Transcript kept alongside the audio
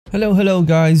Hello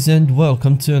guys, and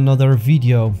welcome to another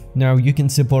video. Now you can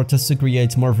support us to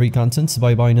create more free contents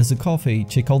by buying us a coffee.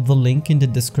 Check out the link in the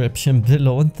description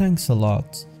below, and thanks a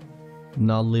lot.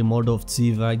 Natalie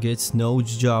Mordovtseva gets no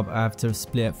job after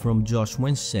split from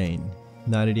Weinstein.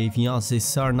 90-day fiancé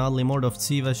star Natalie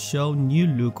Mordovtseva showed new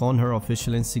look on her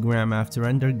official Instagram after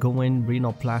undergoing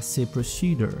rhinoplasty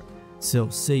procedure. So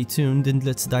stay tuned and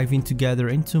let's dive in together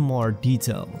into more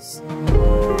details.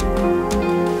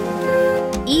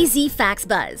 Easy Facts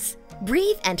Buzz.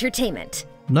 Breathe Entertainment.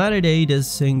 90-day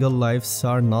single life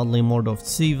star Natalie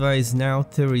Mordovtseva is now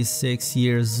 36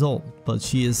 years old, but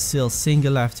she is still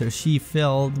single after she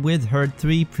failed with her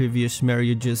 3 previous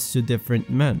marriages to different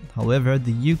men. However,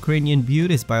 the Ukrainian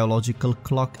beauty's biological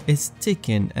clock is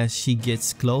ticking as she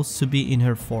gets close to be in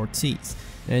her 40s.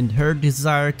 And her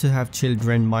desire to have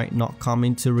children might not come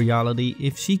into reality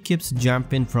if she keeps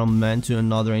jumping from man to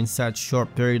another in such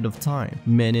short period of time.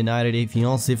 Many 90-day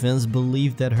fiancé fans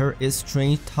believe that her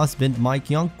estranged husband Mike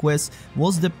Youngquist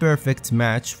was the perfect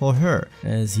match for her,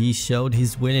 as he showed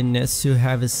his willingness to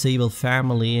have a stable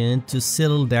family and to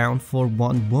settle down for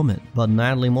one woman. But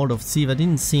Natalie Mordovtseva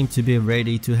didn't seem to be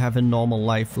ready to have a normal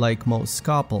life like most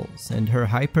couples, and her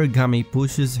hypergamy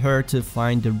pushes her to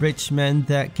find a rich man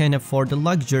that can afford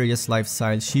the luxurious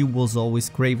lifestyle she was always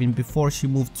craving before she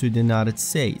moved to the United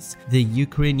States. The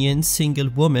Ukrainian single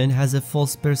woman has a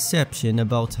false perception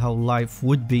about how life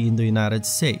would be in the United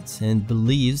States and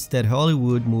believes that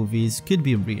Hollywood movies could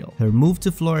be real. Her move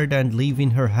to Florida and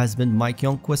leaving her husband Mike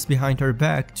Youngquist behind her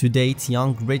back to date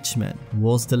young rich men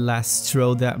was the last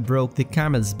straw that broke the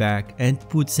camel's back and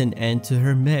puts an end to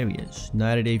her marriage.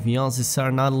 90-day fiancé star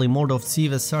Natalie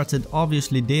Mordovtseva started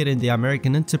obviously dating the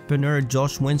American entrepreneur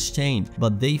Weinstein,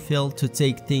 but they failed to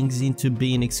take things into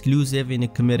being exclusive in a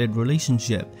committed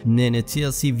relationship. Many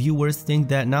TLC viewers think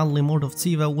that Natalie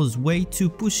Mordovtseva was way too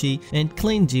pushy and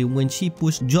clingy when she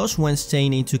pushed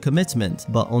Weinstein into commitment,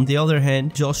 but on the other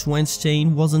hand,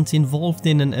 Weinstein wasn't involved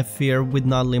in an affair with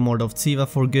Natalie Mordovtseva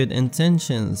for good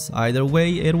intentions. Either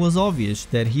way, it was obvious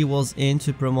that he was in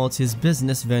to promote his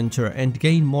business venture and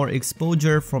gain more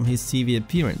exposure from his TV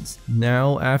appearance.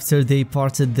 Now, after they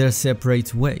parted their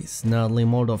separate ways, Natalie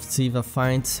Mordovtseva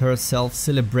finds herself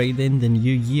celebrating the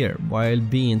new year while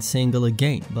being single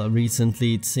again, but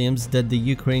recently it seems that the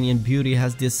Ukrainian beauty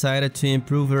has decided to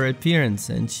improve her appearance,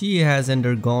 and she has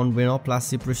undergone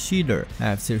rhinoplasty procedure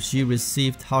after she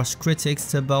received harsh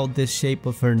critics about the shape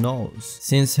of her nose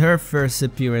since her first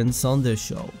appearance on the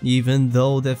show. Even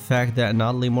though the fact that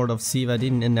Natalie Mordovtseva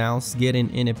didn't announce getting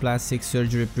any plastic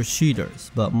surgery procedures,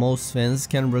 but most fans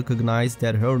can recognize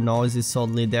that her nose is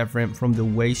totally different from the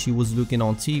way she was looking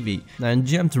on TV, and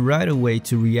jumped right away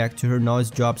to react to her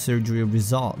nose job surgery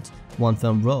result. One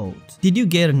fan wrote, "Did you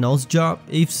get a nose job?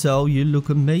 If so, you look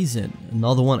amazing."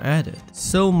 Another one added,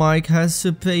 "So Mike has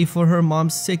to pay for her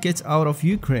mom's ticket out of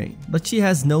Ukraine, but she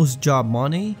has nose job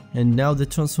money?" And now the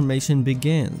transformation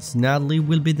begins. Natalie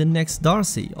will be the next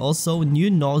Darcy. Also, new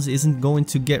nose isn't going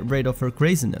to get rid of her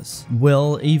craziness.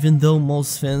 Well, even though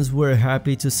most fans were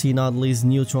happy to see Natalie's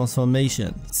new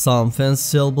transformation, some fans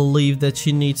still believe that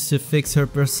she needs to fix her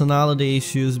personality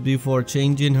issues before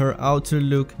changing her outer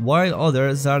look, while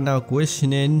others are now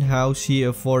questioning how she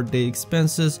afford the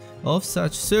expenses of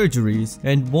such surgeries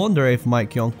and wonder if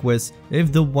Mike Youngquist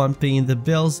is the one paying the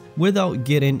bills without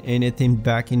getting anything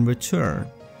back in return.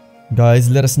 Guys,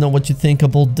 let us know what you think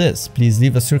about this. Please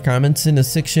leave us your comments in the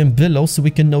section below so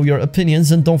we can know your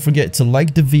opinions, and don't forget to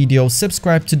like the video,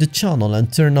 subscribe to the channel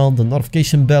and turn on the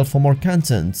notification bell for more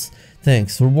contents.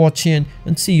 Thanks for watching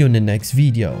and see you in the next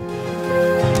video.